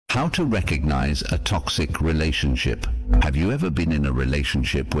How to recognize a toxic relationship. Have you ever been in a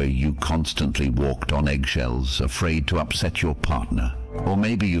relationship where you constantly walked on eggshells, afraid to upset your partner? Or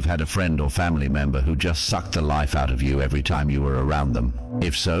maybe you've had a friend or family member who just sucked the life out of you every time you were around them.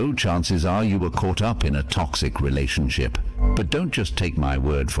 If so, chances are you were caught up in a toxic relationship. But don't just take my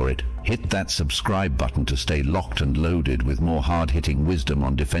word for it. Hit that subscribe button to stay locked and loaded with more hard-hitting wisdom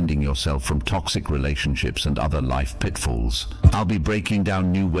on defending yourself from toxic relationships and other life pitfalls. I'll be breaking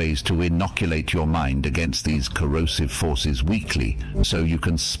down new ways to inoculate your mind against these corrosive forces weekly, so you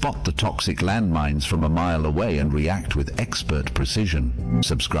can spot the toxic landmines from a mile away and react with expert precision.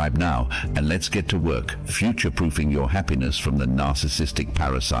 Subscribe now, and let's get to work, future-proofing your happiness from the narcissistic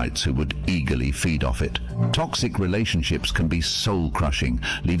parasites who would eagerly feed off it. Toxic relationships can be soul-crushing,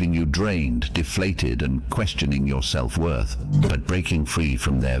 leaving you drained, deflated, and questioning your self-worth. But breaking free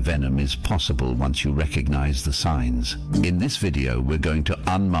from their venom is possible once you recognize the signs. In this video, we're going to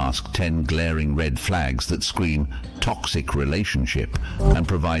unmask 10 glaring red flags that scream toxic relationship and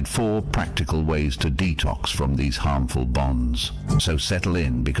provide 4 practical ways to detox from these harmful bonds. So settle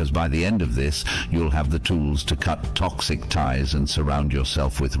in, because by the end of this, you'll have the tools to cut toxic ties and surround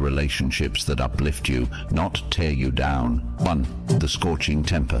yourself with relationships that uplift you, not tear you down. 1. The scorching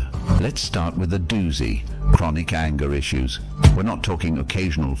temper. Let's start with a doozy. Chronic anger issues. We're not talking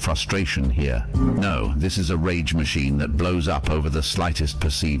occasional frustration here. No, this is a rage machine that blows up over the slightest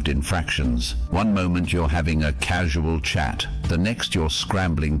perceived infractions. One moment you're having a casual chat, the next you're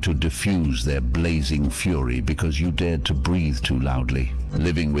scrambling to diffuse their blazing fury because you dared to breathe too loudly.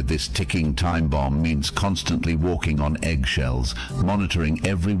 Living with this ticking time bomb means constantly walking on eggshells, monitoring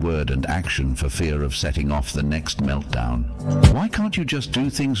every word and action for fear of setting off the next meltdown. Why can't you just do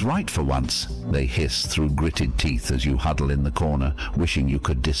things right for once? They hiss through gritted teeth as you huddle in the corner, wishing you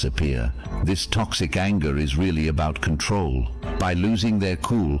could disappear. This toxic anger is really about control. By losing their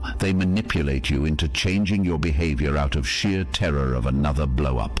cool, they manipulate you into changing your behavior out of sheer terror of another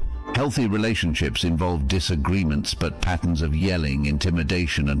blow-up. Healthy relationships involve disagreements, but patterns of yelling,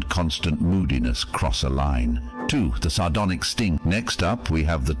 intimidation, and constant moodiness cross a line. 2. The sardonic sting. Next up, we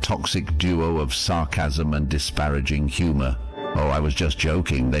have the toxic duo of sarcasm and disparaging humor. "Oh, I was just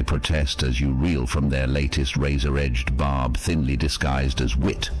joking," they protest as you reel from their latest razor-edged barb, thinly disguised as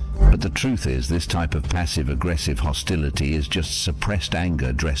wit. But the truth is, this type of passive-aggressive hostility is just suppressed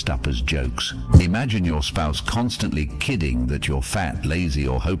anger dressed up as jokes. Imagine your spouse constantly kidding that you're fat, lazy,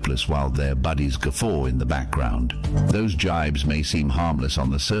 or hopeless while their buddies guffaw in the background. Those jibes may seem harmless on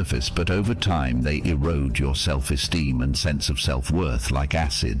the surface, but over time they erode your self-esteem and sense of self-worth like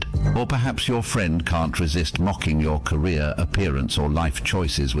acid. Or perhaps your friend can't resist mocking your career, appearance, or life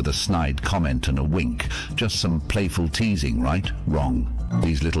choices with a snide comment and a wink. Just some playful teasing, right? Wrong.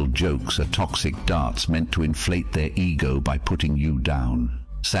 These little jokes are toxic darts meant to inflate their ego by putting you down.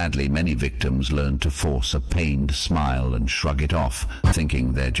 Sadly, many victims learn to force a pained smile and shrug it off,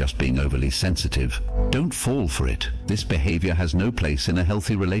 thinking they're just being overly sensitive. Don't fall for it. This behavior has no place in a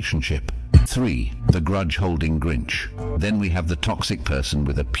healthy relationship. 3. The grudge-holding Grinch. Then we have the toxic person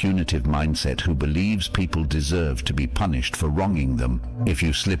with a punitive mindset who believes people deserve to be punished for wronging them. If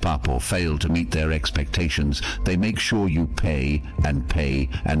you slip up or fail to meet their expectations, they make sure you pay and pay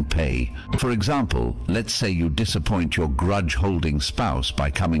and pay. For example, let's say you disappoint your grudge-holding spouse by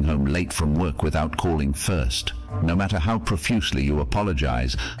coming home late from work without calling first. No matter how profusely you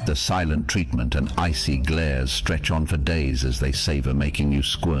apologize, the silent treatment and icy glares stretch on for days as they savor making you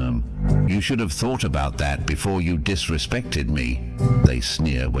squirm. "You should have thought about that before you disrespected me," they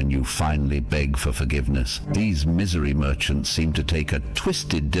sneer when you finally beg for forgiveness. These misery merchants seem to take a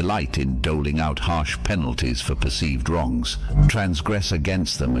twisted delight in doling out harsh penalties for perceived wrongs. Transgress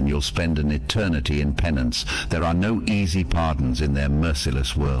against them and you'll spend an eternity in penance. There are no easy pardons in their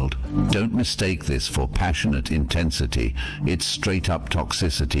merciless world. Don't mistake this for passionate intensity. It's straight-up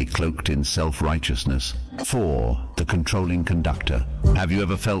toxicity cloaked in self-righteousness. 4. The controlling conductor. Have you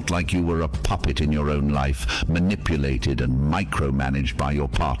ever felt like you were a puppet in your own life, manipulated and micromanaged by your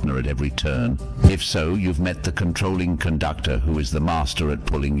partner at every turn? If so, you've met the controlling conductor, who is the master at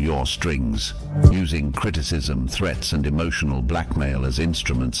pulling your strings. Using criticism, threats, and emotional blackmail as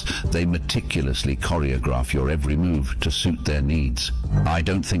instruments, they meticulously choreograph your every move to suit their needs. "I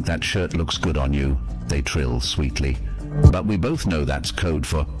don't think that shirt looks good on you," they trill sweetly. But we both know that's code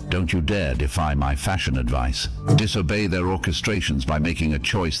for don't you dare defy my fashion advice. Disobey their orchestrations by making a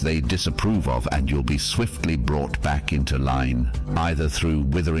choice they disapprove of, and you'll be swiftly brought back into line, either through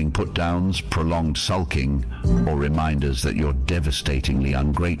withering put-downs, prolonged sulking, or reminders that you're devastatingly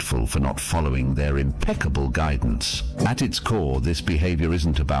ungrateful for not following their impeccable guidance. At its core, this behavior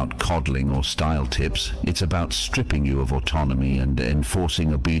isn't about coddling or style tips. It's about stripping you of autonomy and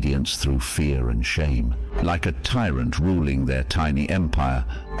enforcing obedience through fear and shame. Like a tyrant ruling their tiny empire,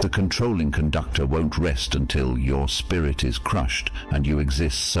 the controlling conductor won't rest until your spirit is crushed and you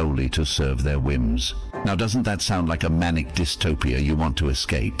exist solely to serve their whims. Now, doesn't that sound like a manic dystopia you want to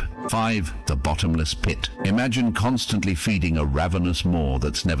escape? 5. The bottomless pit. Imagine constantly feeding a ravenous maw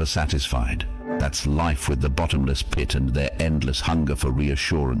that's never satisfied. That's life with the bottomless pit and their endless hunger for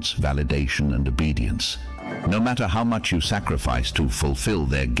reassurance, validation, and obedience. No matter how much you sacrifice to fulfill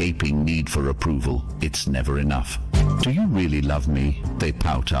their gaping need for approval, it's never enough. Do you really love me? They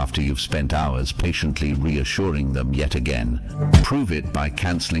pout after you've spent hours patiently reassuring them yet again. Prove it by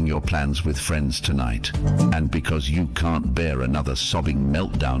canceling your plans with friends tonight. And because you can't bear another sobbing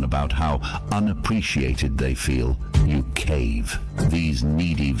meltdown about how unappreciated they feel, you cave. These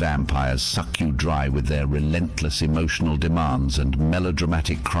needy vampires suck you dry with their relentless emotional demands and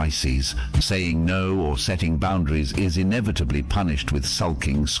melodramatic crises. Saying no or setting boundaries is inevitably punished with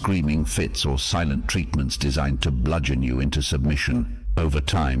sulking, screaming fits or silent treatments designed to bludgeon you into submission. Over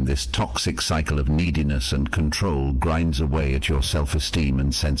time, this toxic cycle of neediness and control grinds away at your self-esteem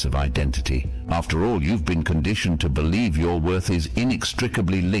and sense of identity. After all, you've been conditioned to believe your worth is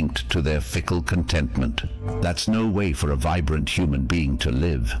inextricably linked to their fickle contentment. That's no way for a vibrant human being to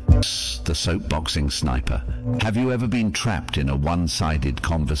live. The soapboxing sniper. Have you ever been trapped in a one-sided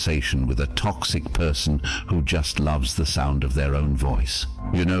conversation with a toxic person who just loves the sound of their own voice?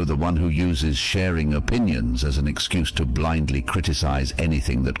 You know, the one who uses sharing opinions as an excuse to blindly criticize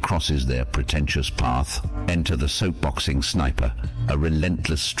anything that crosses their pretentious path? Enter the soapboxing sniper, a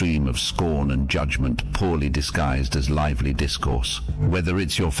relentless stream of scorn and judgment poorly disguised as lively discourse. Whether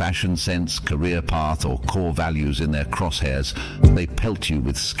it's your fashion sense, career path, or core values in their crosshairs, they pelt you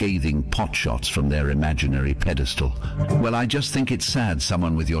with scathing potshots from their imaginary pedestal. Well, I just think it's sad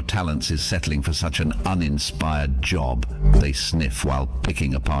someone with your talents is settling for such an uninspired job. They sniff while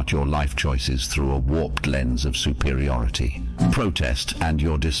picking apart your life choices through a warped lens of superiority. Protest, and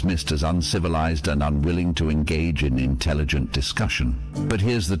you're dismissed as uncivilized and unwilling to engage in intelligent discussion. But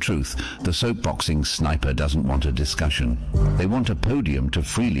here's the truth: the soapboxing sniper doesn't want a discussion. They want a podium to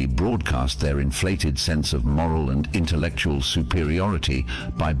freely broadcast their inflated sense of moral and intellectual superiority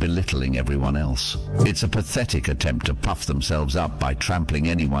by belittling everyone else. It's a pathetic attempt to puff themselves up by trampling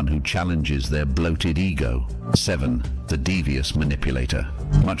anyone who challenges their bloated ego. 7. The devious manipulator.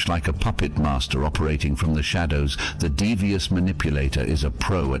 Much like a puppet master operating from the shadows, the devious manipulator is a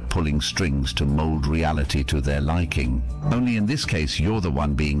pro at pulling strings to mold reality to their liking. Only in this case, you're the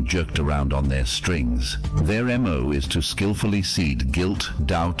one being jerked around on their strings. Their MO is to skillfully seed guilt,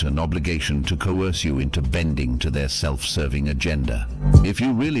 doubt, and obligation to coerce you into bending to their self-serving agenda. If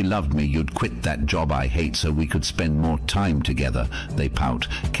you really loved me, you'd quit that job I hate so we could spend more time together, they pout,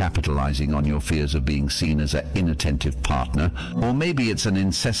 capitalizing on your fears of being seen as an inattentive partner. Or maybe it's an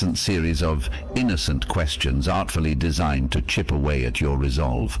incessant series of innocent questions artfully designed to chip away at your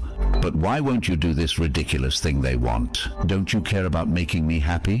resolve. But why won't you do this ridiculous thing they want? Don't you care about making me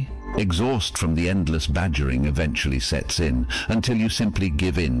happy? Exhaust from the endless badgering eventually sets in, until you simply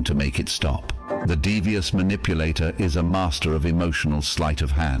give in to make it stop. The devious manipulator is a master of emotional sleight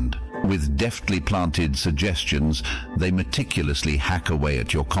of hand. With deftly planted suggestions, they meticulously hack away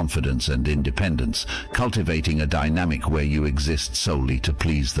at your confidence and independence, cultivating a dynamic where you exist solely to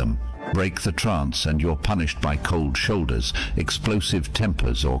please them. Break the trance and you're punished by cold shoulders, explosive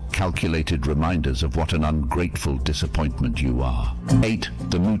tempers, or calculated reminders of what an ungrateful disappointment you are. 8.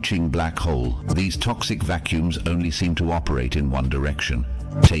 The mooching black hole. These toxic vacuums only seem to operate in one direction.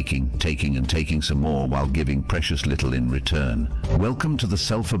 Taking, and taking some more while giving precious little in return. Welcome to the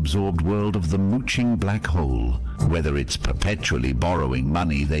self-absorbed world of the mooching black hole. Whether it's perpetually borrowing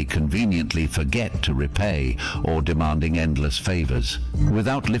money they conveniently forget to repay, or demanding endless favors.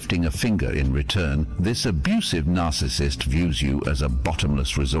 Without lifting a finger in return, this abusive narcissist views you as a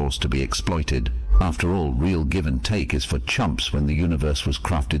bottomless resource to be exploited. After all, real give and take is for chumps when the universe was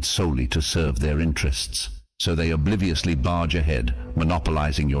crafted solely to serve their interests. so they obliviously barge ahead,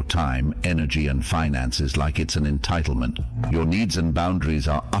 monopolizing your time, energy, and finances like it's an entitlement. Your needs and boundaries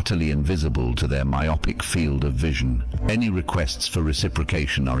are utterly invisible to their myopic field of vision. Any requests for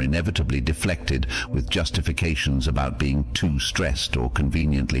reciprocation are inevitably deflected with justifications about being too stressed or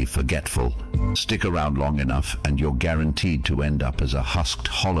conveniently forgetful. Stick around long enough and you're guaranteed to end up as a husked,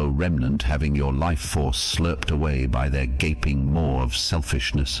 hollow remnant, having your life force slurped away by their gaping maw of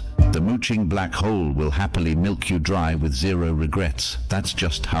selfishness. The mooching black hole will happily milk you dry with zero regrets. That's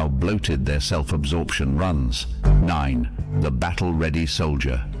just how bloated their self-absorption runs. 9. The battle-ready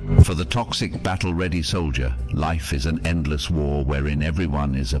soldier. For the toxic battle-ready soldier, life is an endless war wherein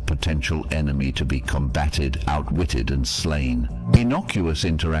everyone is a potential enemy to be combated, outwitted, and slain. Innocuous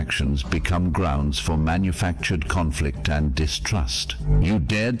interactions become grounds for manufactured conflict and distrust. You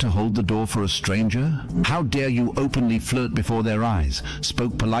dared to hold the door for a stranger? How dare you openly flirt before their eyes?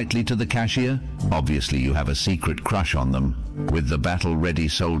 Spoke politely to the cashier? Obviously you have a secret crush on them. With the battle-ready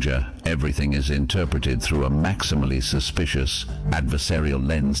soldier, everything is interpreted through a maximally suspicious, adversarial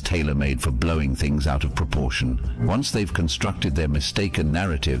lens tailor-made for blowing things out of proportion. Once they've constructed their mistaken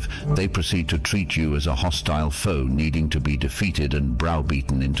narrative, they proceed to treat you as a hostile foe needing to be defeated and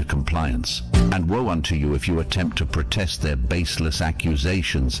browbeaten into compliance. And woe unto you if you attempt to protest their baseless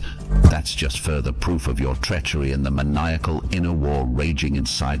accusations. That's just further proof of your treachery and the maniacal inner war raging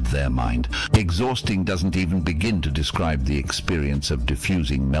inside their mind. Exhausting doesn't even begin to describe the experience of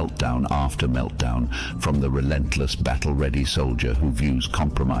diffusing meltdown after meltdown from the relentless battle-ready soldier who views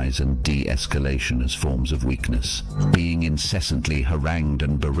compromise and de-escalation as forms of weakness. Being incessantly harangued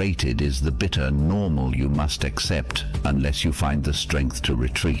and berated is the bitter normal you must accept unless you find the strength to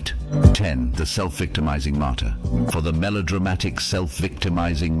retreat. 10. The self-victimizing martyr. For the melodramatic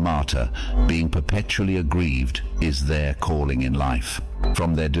self-victimizing martyr, being perpetually aggrieved is their calling in life.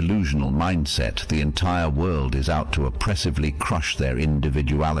 From their delusional mindset, the entire world is out to oppressively crush their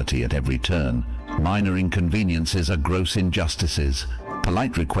individuality at every turn. Minor inconveniences are gross injustices.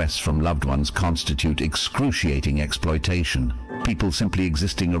 Polite requests from loved ones constitute excruciating exploitation. People simply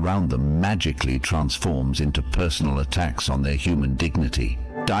existing around them magically transforms into personal attacks on their human dignity.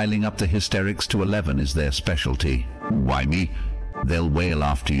 Dialing up the hysterics to 11 is their specialty. Why me? They'll wail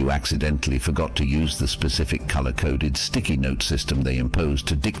after you accidentally forgot to use the specific color-coded sticky note system they imposed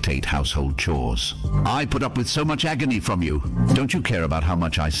to dictate household chores. I put up with so much agony from you. Don't you care about how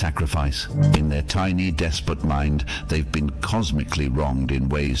much I sacrifice? In their tiny, despot mind, they've been cosmically wronged in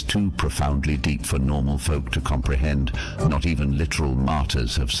ways too profoundly deep for normal folk to comprehend. Not even literal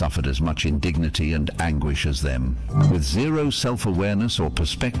martyrs have suffered as much indignity and anguish as them. With zero self-awareness or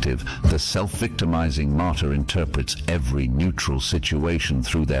perspective, the self-victimizing martyr interprets every neutral situation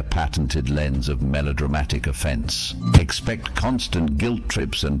through their patented lens of melodramatic offense. Expect constant guilt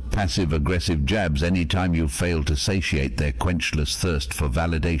trips and passive-aggressive jabs anytime you fail to satiate their quenchless thirst for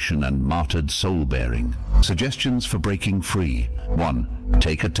validation and martyred soul-bearing. Suggestions for breaking free. 1.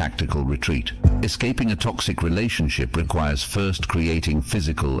 Take a tactical retreat. Escaping a toxic relationship requires first creating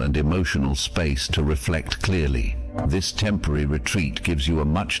physical and emotional space to reflect clearly. This temporary retreat gives you a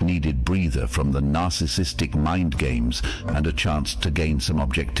much-needed breather from the narcissistic mind games and a chance to gain some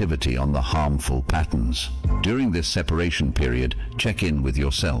objectivity on the harmful patterns. During this separation period, check in with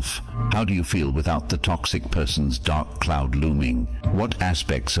yourself. How do you feel without the toxic person's dark cloud looming? What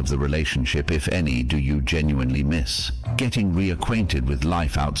aspects of the relationship, if any, do you genuinely miss? Getting reacquainted with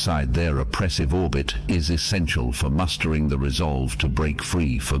life outside their oppressive orbit is essential for mustering the resolve to break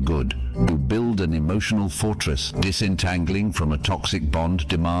free for good. To build an emotional fortress, disentangling from a toxic bond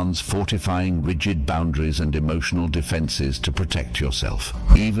demands fortifying rigid boundaries and emotional defenses to protect yourself.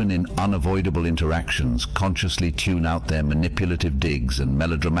 Even in unavoidable interactions, consciously tune out their manipulative digs and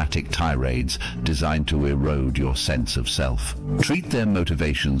melodramatic tirades designed to erode your sense of self. Treat their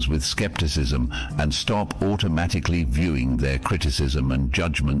motivations with skepticism and stop automatically viewing their criticism and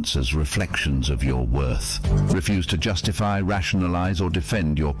judgments as reflections of your worth. Refuse to justify, rationalize, or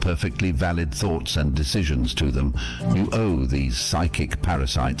defend your perfectly valid thoughts and decisions to them. You owe these psychic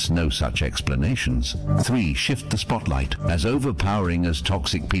parasites no such explanations. 3. Shift the spotlight. As overpowering as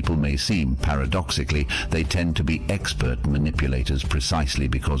toxic people may seem, paradoxically, they tend to be expert manipulators precisely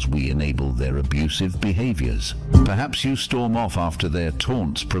because we enable their abusive behaviors. Perhaps you storm off after their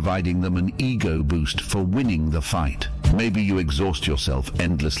taunts, providing them an ego boost for winning the fight. Maybe you exhaust yourself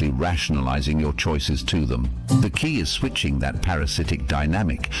endlessly rationalizing your choices to them. The key is switching that parasitic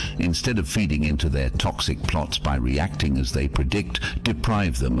dynamic. Instead of feeding into their toxic plots by reacting as they predict,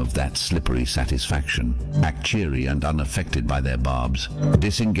 deprive them of that slippery satisfaction. Act cheery and unaffected by their barbs.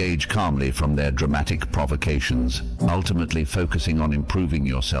 Disengage calmly from their dramatic provocations, ultimately focusing on improving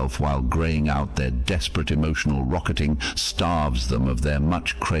yourself while graying out their desperate emotional rocketing starves them of their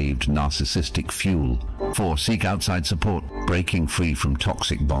much-craved narcissistic fuel. 4. Seek outside support. Breaking free from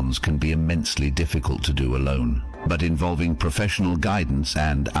toxic bonds can be immensely difficult to do alone, but involving professional guidance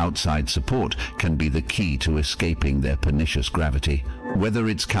and outside support can be the key to escaping their pernicious gravity. Whether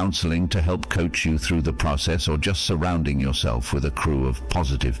it's counseling to help coach you through the process or just surrounding yourself with a crew of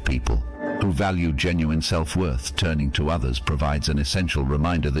positive people who value genuine self-worth, turning to others provides an essential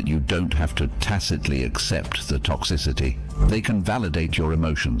reminder that you don't have to tacitly accept the toxicity. They can validate your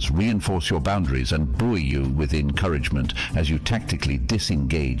emotions, reinforce your boundaries, and buoy you with encouragement as you tactically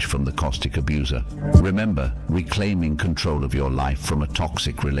disengage from the caustic abuser. Remember, reclaiming control of your life from a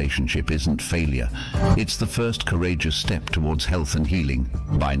toxic relationship isn't failure. It's the first courageous step towards health and healing.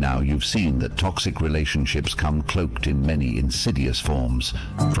 By now, you've seen that toxic relationships come cloaked in many insidious forms,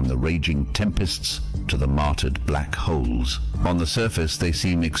 from the raging tempests to the martyred black holes. On the surface, they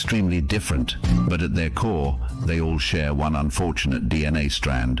seem extremely different, but at their core, they all share one unfortunate DNA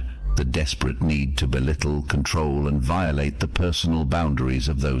strand: the desperate need to belittle, control, and violate the personal boundaries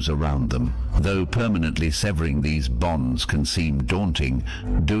of those around them. Though permanently severing these bonds can seem daunting,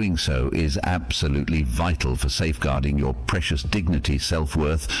 doing so is absolutely vital for safeguarding your precious dignity,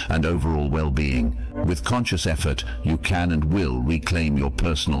 self-worth, and overall well-being. With conscious effort, you can and will reclaim your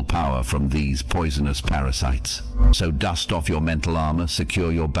personal power from these poisonous parasites. So dust off your mental armor,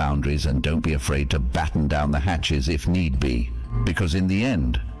 secure your boundaries, and don't be afraid to batten down the hatches if need be. Because in the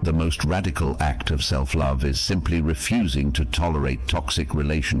end, the most radical act of self-love is simply refusing to tolerate toxic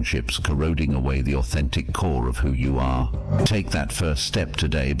relationships corroding away the authentic core of who you are. Take that first step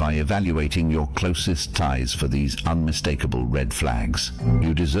today by evaluating your closest ties for these unmistakable red flags.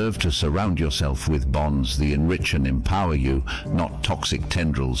 You deserve to surround yourself with bonds that enrich and empower you, not toxic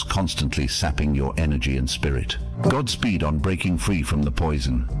tendrils constantly sapping your energy and spirit. Godspeed on breaking free from the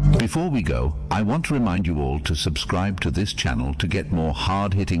poison. Before we go, I want to remind you all to subscribe to this channel to get more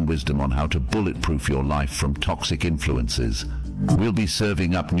hard-hitting wisdom on how to bulletproof your life from toxic influences. We'll be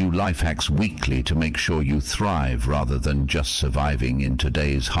serving up new life hacks weekly to make sure you thrive rather than just surviving in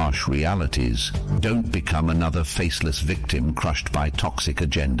today's harsh realities. Don't become another faceless victim crushed by toxic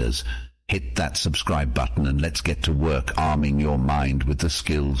agendas. Hit that subscribe button and let's get to work arming your mind with the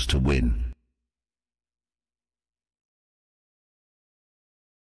skills to win.